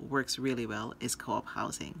ago works really well is co-op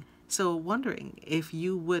housing. So wondering if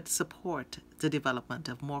you would support the development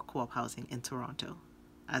of more co-op housing in Toronto.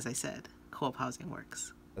 As I said, co-op housing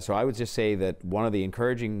works. So I would just say that one of the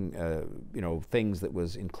encouraging things that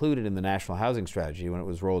was included in the National Housing Strategy when it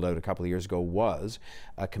was rolled out a couple of years ago was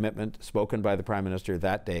a commitment spoken by the Prime Minister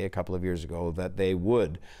that day, a couple of years ago, that they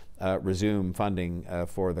would resume funding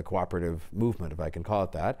for the cooperative movement, if I can call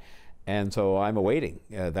it that. And so I'm awaiting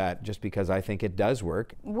that, just because I think it does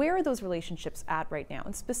work. Where are those relationships at right now?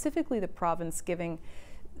 And specifically the province giving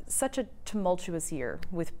such a tumultuous year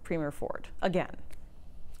with Premier Ford, again.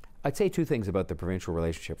 I'd say two things about the provincial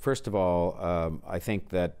relationship. First of all, I think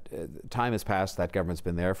that time has passed. That government's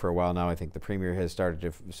been there for a while now. I think the Premier has started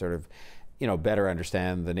to sort of, better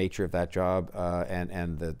understand the nature of that job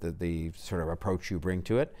and the sort of approach you bring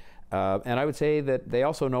to it. And I would say that they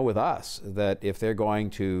also know with us that if they're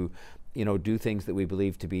going to do things that we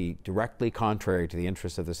believe to be directly contrary to the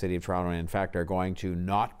interests of the City of Toronto, and in fact are going to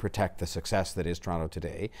not protect the success that is Toronto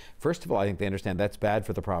today, first of all, I think they understand that's bad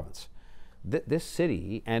for the province. This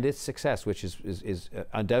city and its success, which is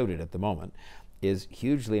undoubted at the moment, is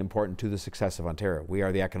hugely important to the success of Ontario. We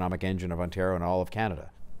are the economic engine of Ontario and all of Canada.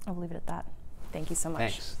 I'll leave it at that. Thank you so much.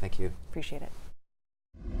 Thanks. Thank you. Appreciate it.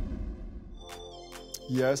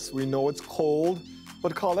 Yes, we know it's cold,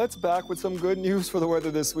 but Colette's back with some good news for the weather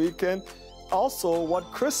this weekend. Also, what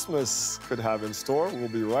Christmas could have in store. We'll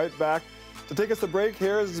be right back. To take us a break,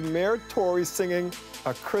 here is Mayor Tory singing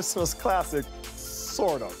a Christmas classic,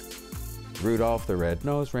 sort of. Rudolph the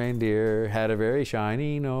red-nosed reindeer had a very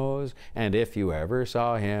shiny nose, and if you ever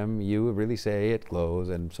saw him, you would really say it glows,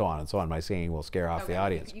 and so on and so on. My singing will scare off the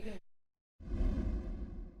audience.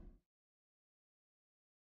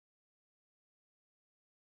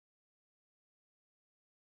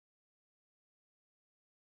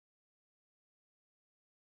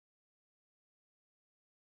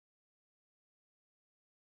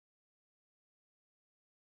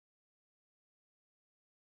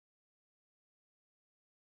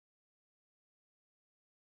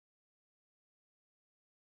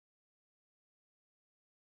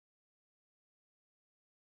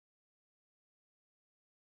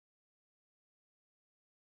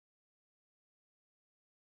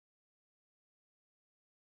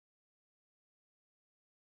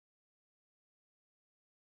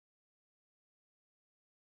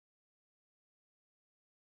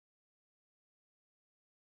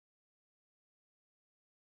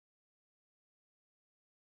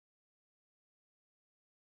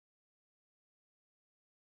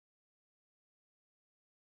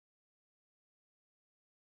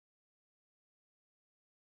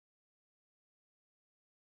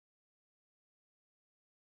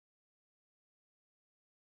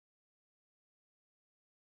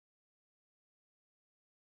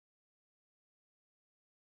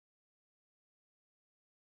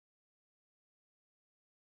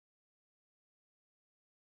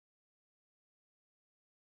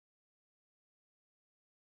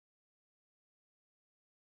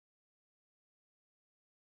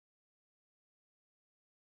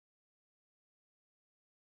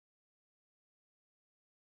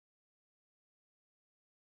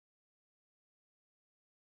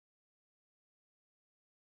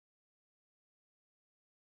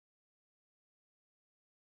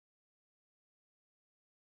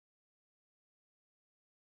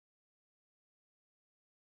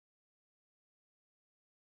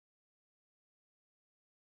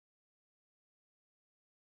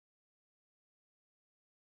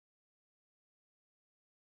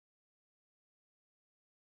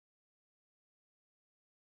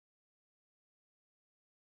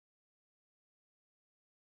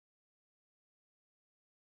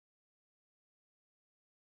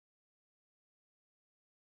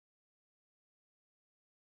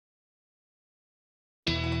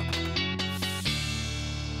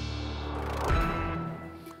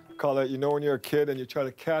 Colette, you know when you're a kid and you try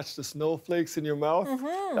to catch the snowflakes in your mouth?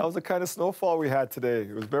 That was the kind of snowfall we had today.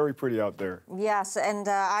 It was very pretty out there. Yes, and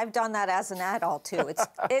I've done that as an adult, too.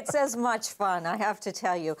 It's as much fun, I have to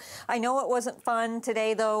tell you. I know it wasn't fun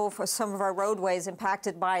today, though, for some of our roadways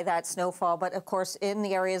impacted by that snowfall, but of course, in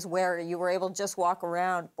the areas where you were able to just walk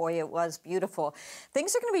around, boy, it was beautiful.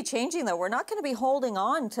 Things are going to be changing, though. We're not going to be holding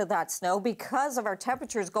on to that snow because of our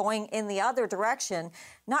temperatures going in the other direction.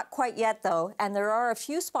 Not quite yet, though, and there are a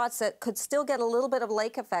few spots that could still get a little bit of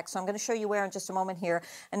lake effect, so I'm going to show you where in just a moment here.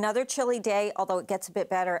 Another chilly day, although it gets a bit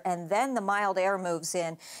better, and then the mild air moves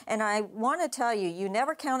in. And I want to tell you, you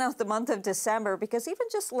never count out the month of December, because even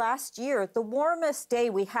just last year, the warmest day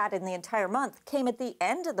we had in the entire month came at the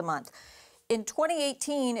end of the month. In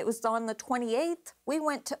 2018, it was on the 28th, we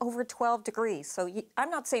went to over 12 degrees. So I'm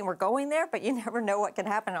not saying we're going there, but you never know what can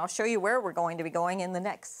happen. I'll show you where we're going to be going in the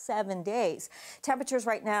next 7 days. Temperatures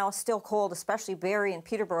right now still cold, especially Barrie and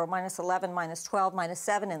Peterborough, -11, -12,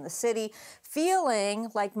 -7 in the city.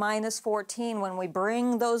 Feeling like -14 when we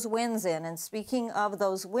bring those winds in. And speaking of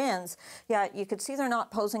those winds, yeah, you could see they're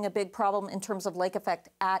not posing a big problem in terms of lake effect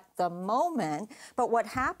at the moment. But what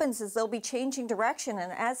happens is they'll be changing direction.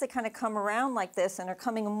 And as they kind of come around like this and are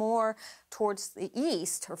coming more towards the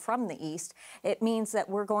east or from the east, it means that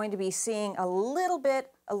we're going to be seeing a little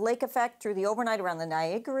bit of lake effect through the overnight around the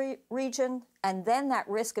Niagara region, and then that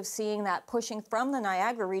risk of seeing that pushing from the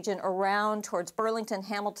Niagara region around towards Burlington,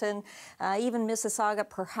 Hamilton, even Mississauga,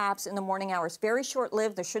 perhaps in the morning hours. Very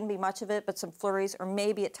short-lived. There shouldn't be much of it, but some flurries or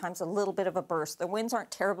maybe at times a little bit of a burst. The winds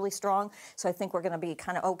aren't terribly strong, so I think we're going to be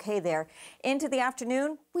kind of okay there. Into the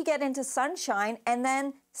afternoon, we get into sunshine, and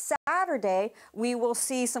then Saturday, we will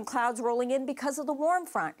see some clouds rolling in because of the warm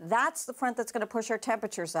front. That's the front that's going to push our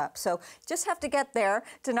temperatures up. So just have to get there.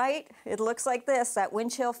 Tonight, it looks like this. That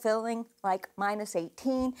wind chill feeling like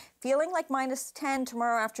 -18, feeling like -10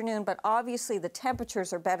 tomorrow afternoon, but obviously the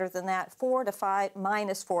temperatures are better than that. -4 to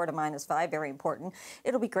 -5, very important.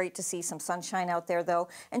 It'll be great to see some sunshine out there, though.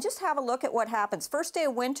 And just have a look at what happens. First day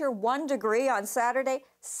of winter, 1 degree on Saturday.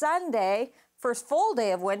 Sunday, first full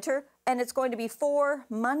day of winter, and it's going to be 4,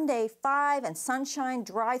 Monday 5, and sunshine,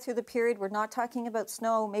 dry through the period. We're not talking about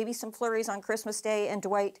snow, maybe some flurries on Christmas Day, and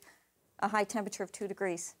Dwight, a high temperature of 2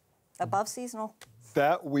 degrees, above seasonal.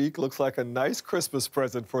 That week looks like a nice Christmas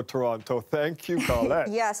present for Toronto. Thank you, Colette.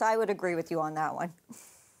 Yes, I would agree with you on that one.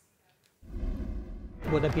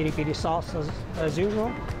 With the piri-piri sauce as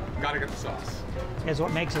usual. Gotta get the sauce. Is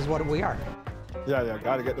what makes us what we are. Yeah,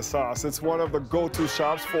 gotta get the sauce. It's one of the go-to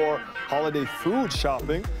shops for holiday food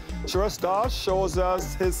shopping. Shiraz Dawes shows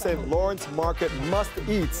us his St. Lawrence Market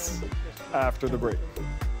must-eats after the break.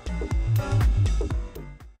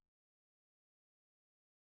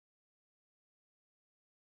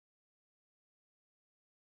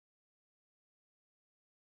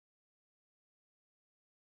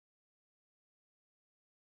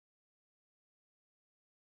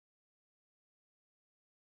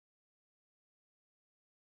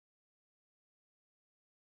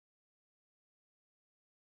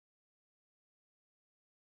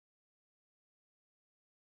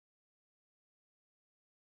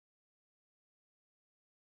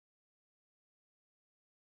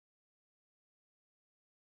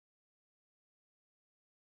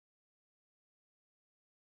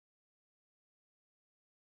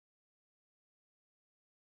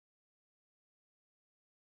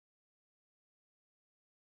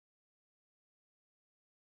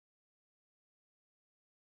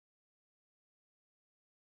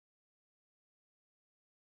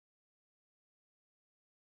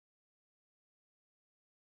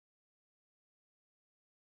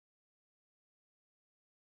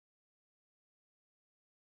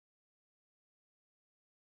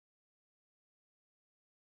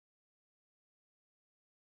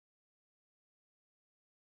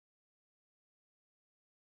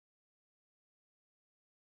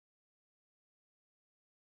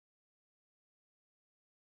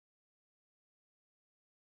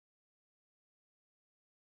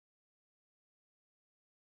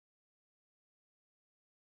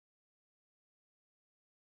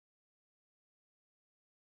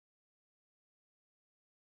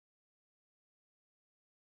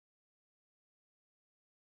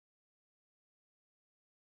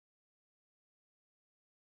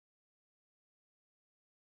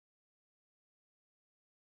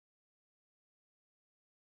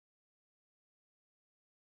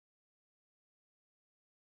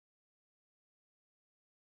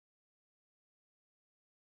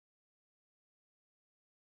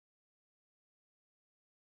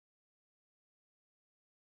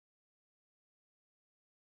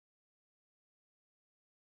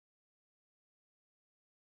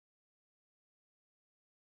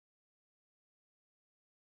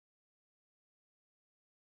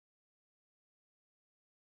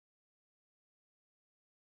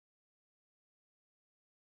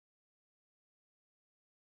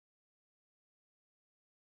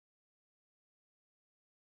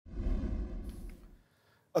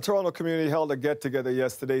 A Toronto community held a get-together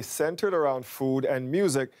yesterday centered around food and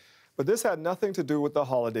music, but this had nothing to do with the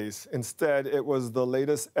holidays. Instead, it was the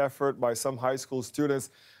latest effort by some high school students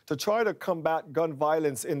to try to combat gun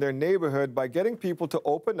violence in their neighborhood by getting people to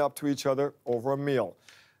open up to each other over a meal.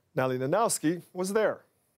 Natalie Nanowski was there.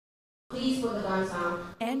 Please put the guns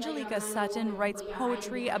down. Angelica Sutton writes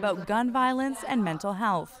poetry about gun violence and mental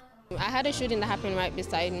health. I had a shooting that happened right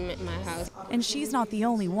beside my house. And she's not the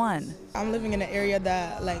only one. I'm living in an area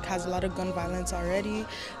that has a lot of gun violence already,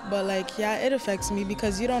 but yeah, it affects me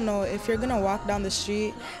because you don't know if you're gonna walk down the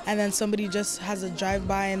street and then somebody just has a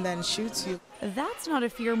drive-by and then shoots you. That's not a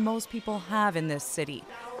fear most people have in this city,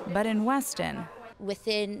 but in Weston.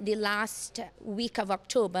 Within the last week of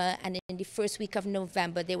October and in the first week of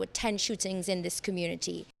November, there were 10 shootings in this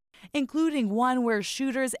community, including one where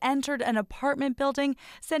shooters entered an apartment building,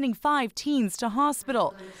 sending 5 teens to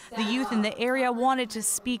hospital. The youth in the area wanted to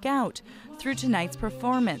speak out through tonight's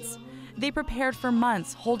performance. They prepared for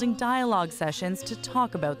months, holding dialogue sessions to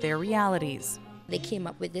talk about their realities. They came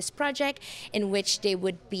up with this project in which they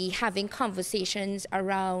would be having conversations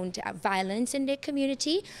around violence in their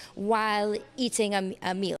community while eating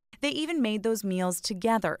a meal. They even made those meals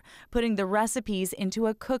together, putting the recipes into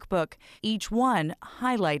a cookbook, each one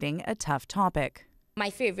highlighting a tough topic. My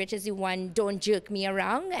favorite is the one, Don't Jerk Me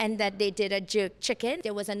Around, and that they did a jerk chicken.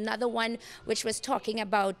 There was another one which was talking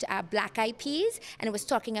about black eyed peas, and it was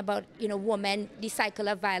talking about, women, the cycle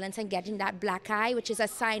of violence and getting that black eye, which is a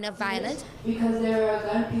sign of violence. Because there are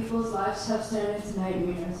gun, people's lives have turned into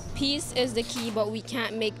nightmares. Peace is the key, but we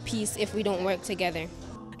can't make peace if we don't work together.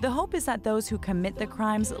 The hope is that those who commit the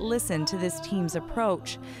crimes listen to this team's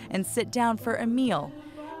approach and sit down for a meal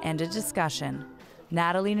and a discussion.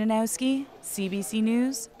 Natalie Nanowski, CBC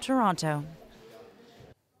News, Toronto.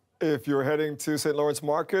 If you're heading to St. Lawrence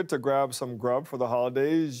Market to grab some grub for the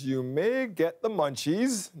holidays, you may get the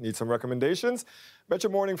munchies. Need some recommendations? Metro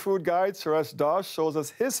Morning Food Guide Suresh Das shows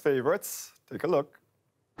us his favorites. Take a look.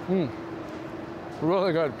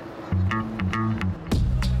 Really good.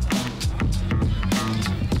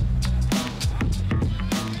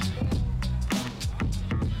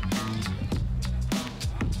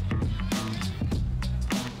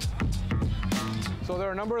 So there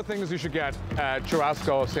are a number of things you should get at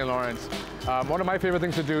Churrasco, St. Lawrence. One of my favorite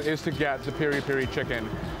things to do is to get the peri-peri chicken,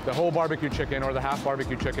 the whole barbecue chicken or the half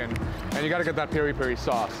barbecue chicken, and you got to get that peri-peri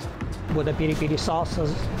sauce. With the piri-piri sauce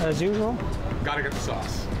as usual. Got to get the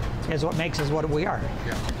sauce. Is what makes us what we are.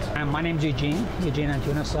 Yeah. And my name's Eugene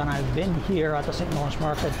Antunes, and I've been here at the St. Lawrence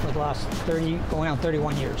Market for the last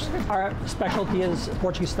 31 years. Our specialty is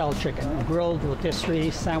Portuguese-style chicken, grilled,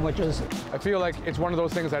 rotisserie, sandwiches. I feel like it's one of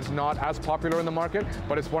those things that's not as popular in the market,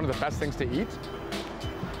 but it's one of the best things to eat.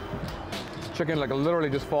 Chicken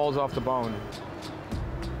literally just falls off the bone.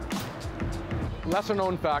 Lesser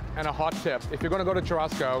known fact and a hot tip, if you're going to go to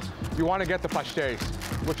Churrasco, you want to get the pastéis,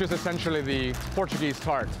 which is essentially the Portuguese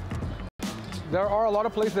tart. There are a lot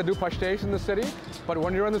of places that do pastéis in the city, but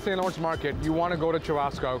when you're in the St. Lawrence Market, you want to go to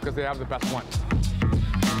Churrasco because they have the best one.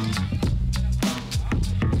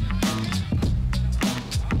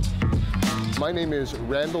 My name is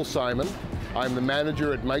Randall Simon. I'm the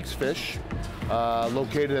manager at Mike's Fish,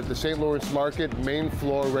 located at the St. Lawrence Market, main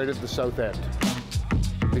floor right at the south end.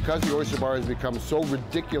 Because the oyster bar has become so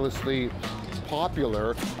ridiculously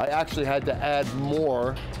popular, I actually had to add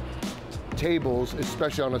more tables,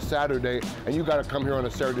 especially on a Saturday, and you got to come here on a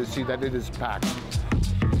Saturday to see that it is packed.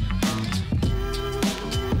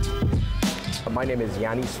 My name is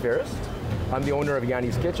Yannis Sferis. I'm the owner of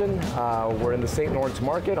Yannis Kitchen. We're in the St. Lawrence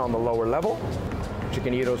Market on the lower level.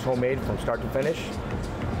 Chickenitos homemade from start to finish.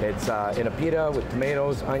 It's in a pita with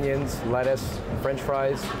tomatoes, onions, lettuce, French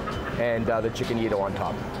fries, and the chickenito on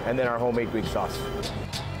top, and then our homemade Greek sauce.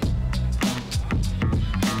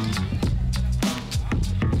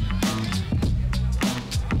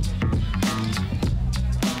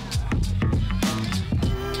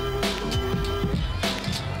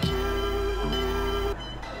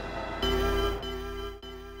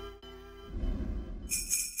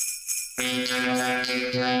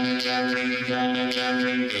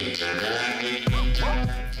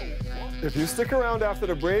 If you stick around after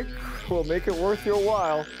the break, we'll make it worth your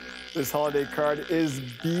while. This holiday card is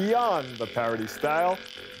beyond the parody style.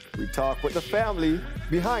 We talk with the family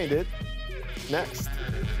behind it next.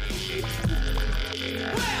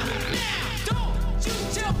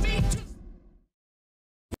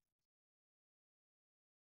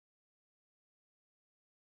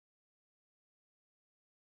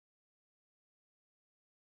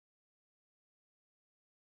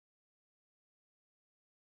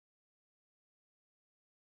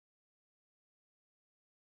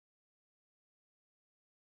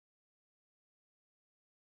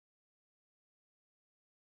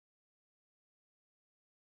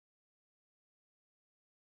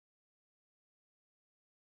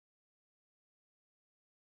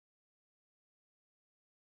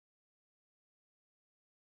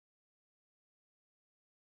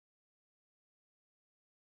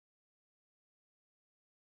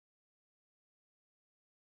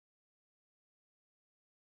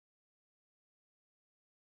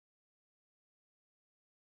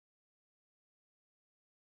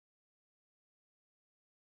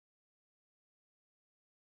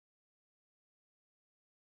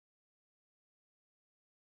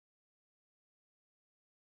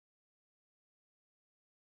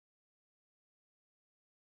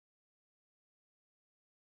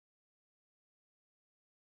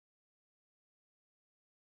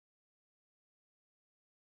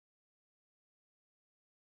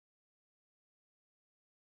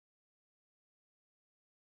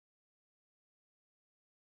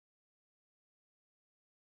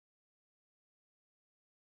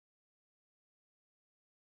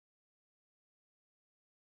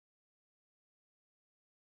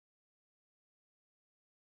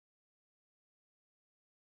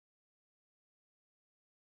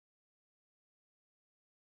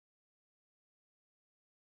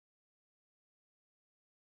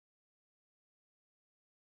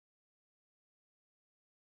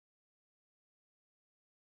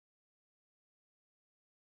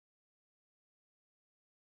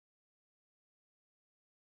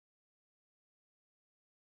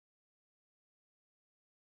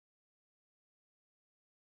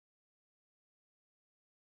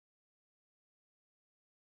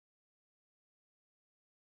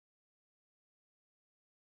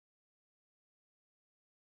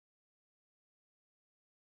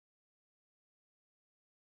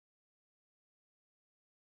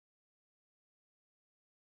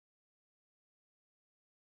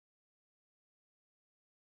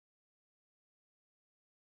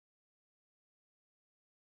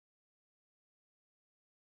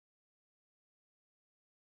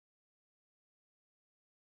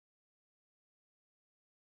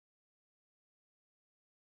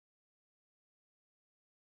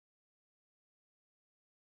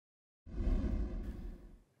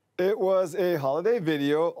 It was a holiday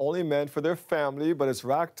video only meant for their family, but it's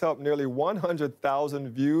racked up nearly 100,000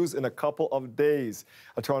 views in a couple of days.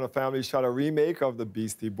 A Toronto family shot a remake of the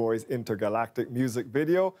Beastie Boys' intergalactic music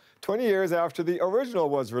video 20 years after the original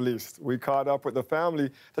was released. We caught up with the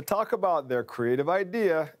family to talk about their creative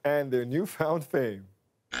idea and their newfound fame.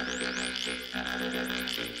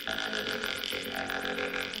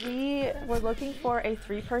 We were looking for a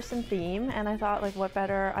three-person theme, and I thought, like, what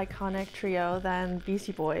better iconic trio than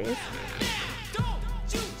Beastie Boys?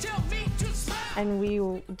 And we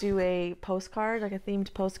do a postcard, like a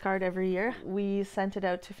themed postcard every year. We sent it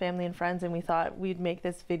out to family and friends, and we thought we'd make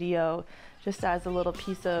this video just as a little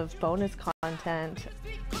piece of bonus content.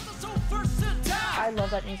 I love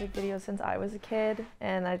that music video since I was a kid,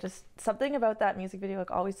 and something about that music video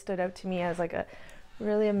like always stood out to me as like a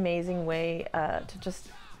really amazing way to just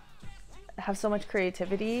have so much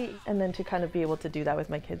creativity, and then to kind of be able to do that with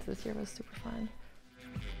my kids this year was super fun.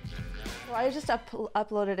 So I just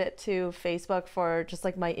uploaded it to Facebook for just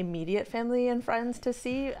like my immediate family and friends to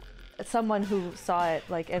see. Someone who saw it,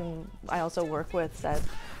 and I also work with, said,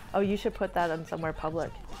 "Oh, you should put that on somewhere public."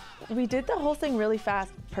 We did the whole thing really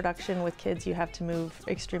fast. Production with kids, you have to move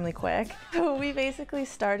extremely quick. So we basically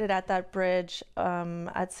started at that bridge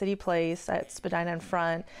at City Place at Spadina in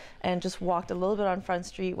front, and just walked a little bit on Front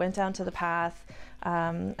Street, went down to the path,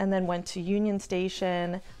 and then went to Union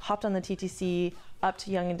Station, hopped on the TTC up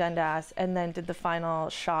to Yonge and Dundas, and then did the final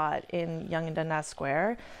shot in Yonge and Dundas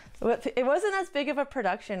Square. It wasn't as big of a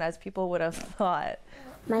production as people would have thought.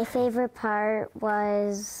 My favorite part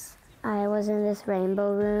was I was in this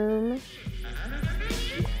rainbow room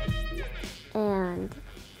and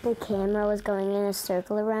the camera was going in a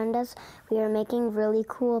circle around us. We were making really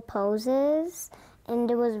cool poses and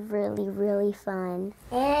it was really, really fun.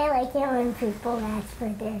 And I like it when people ask for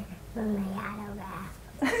my autograph.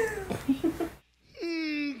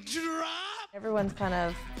 Everyone's kind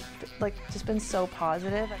of just been so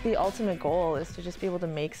positive. The ultimate goal is to just be able to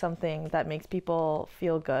make something that makes people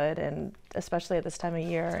feel good, and especially at this time of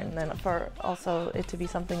year, and then for also it to be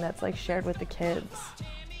something that's shared with the kids.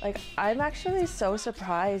 I'm actually so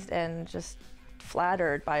surprised and just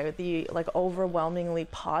flattered by the overwhelmingly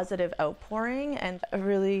positive outpouring and a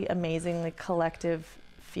really amazing collective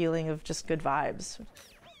feeling of just good vibes.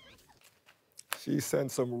 She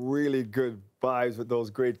sent some really good vibes with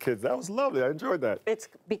those great kids. That was lovely. I enjoyed that. It's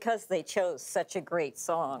because they chose such a great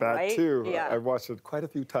song, right? That too. Yeah. I've watched it quite a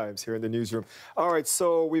few times here in the newsroom. All right,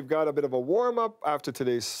 so we've got a bit of a warm-up after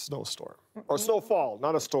today's snowstorm. Or snowfall,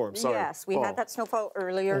 not a storm, sorry. Yes, we had that snowfall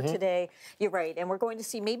earlier today. You're right, and we're going to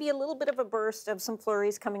see maybe a little bit of a burst of some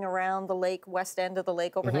flurries coming around the lake, west end of the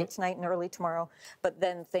lake, overnight tonight and early tomorrow. But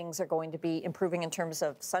then things are going to be improving in terms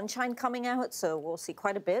of sunshine coming out, so we'll see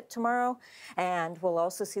quite a bit tomorrow. And we'll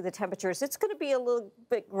also see the temperatures. It's going to be a little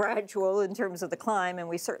bit gradual in terms of the climb, and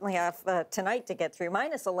we certainly have tonight to get through.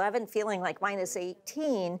 -11, feeling like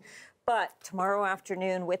 -18. But tomorrow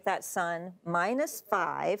afternoon with that sun,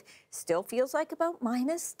 -5, still feels like about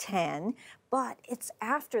 -10, but it's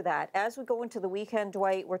after that. As we go into the weekend,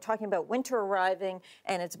 Dwight, we're talking about winter arriving,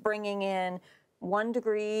 and it's bringing in 1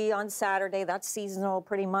 degree on Saturday, that's seasonal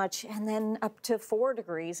pretty much, and then up to 4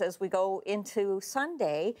 degrees as we go into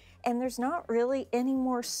Sunday, and there's not really any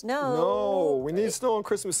more snow. No, we need snow on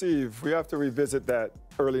Christmas Eve. We have to revisit that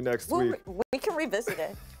early next week. We can revisit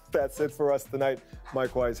it. That's it for us tonight.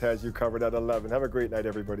 Mike Wise has you covered at 11. Have a great night,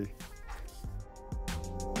 everybody.